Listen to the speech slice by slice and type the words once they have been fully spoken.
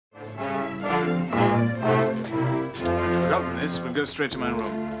Phyllis. We'll go straight to my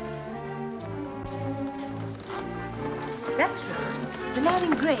room. That's Rohan, the man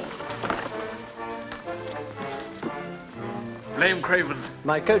in grey. Blame Craven.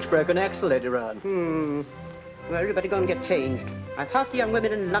 My coach broke an axle, Lady Rohan. Well, you better go and get changed. I've half the young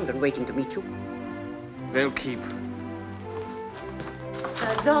women in London waiting to meet you. They'll keep.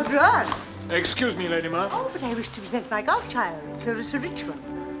 Lord Rohan. Excuse me, Lady Ma. Oh, but I wish to present my godchild, Clarissa Richmond.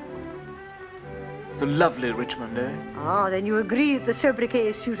 The lovely Richmond, eh? Oh, then you agree that the sobriquet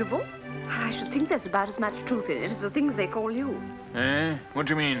is suitable? I should think there's about as much truth in it as the things they call you. Eh? What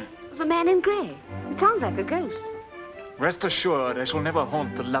do you mean? The man in grey. It sounds like a ghost. Rest assured, I shall never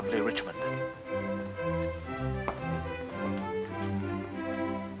haunt the lovely Richmond.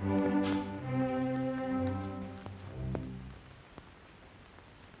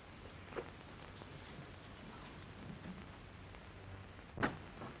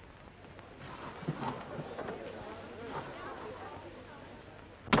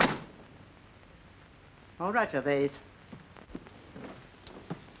 All right, Gervais.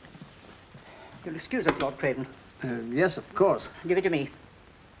 You'll excuse us, Lord Craven. Yes, of course. Give it to me.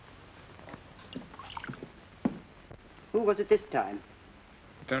 Who was it this time?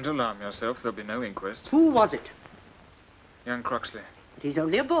 Don't alarm yourself. There'll be no inquest. Who was it? Young Croxley. But he's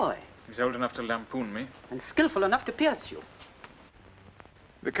only a boy. He's old enough to lampoon me. And skillful enough to pierce you.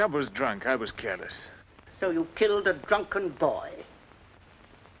 The cub was drunk. I was careless. So you killed a drunken boy.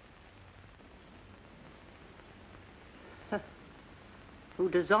 Who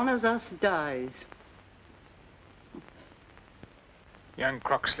dishonors us dies. Young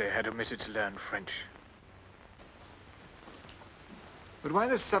Croxley had omitted to learn French. But why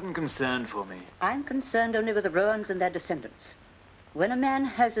this sudden concern for me? I'm concerned only with the Rohans and their descendants. When a man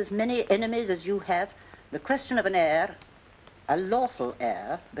has as many enemies as you have, the question of an heir, a lawful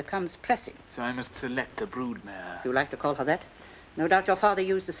heir, becomes pressing. So I must select a broodmare. You like to call her that? No doubt your father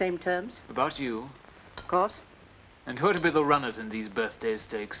used the same terms. About you? Of course. And who are to be the runners in these birthday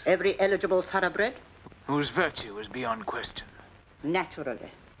stakes? Every eligible thoroughbred? Whose virtue is beyond question.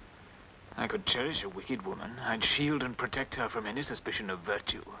 Naturally. I could cherish a wicked woman. I'd shield and protect her from any suspicion of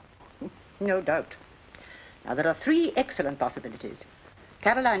virtue. No doubt. Now, there are 3 excellent possibilities.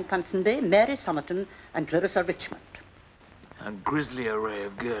 Caroline Ponsonby, Mary Somerton, and Clarissa Richmond. A grisly array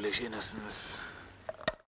of girlish innocence.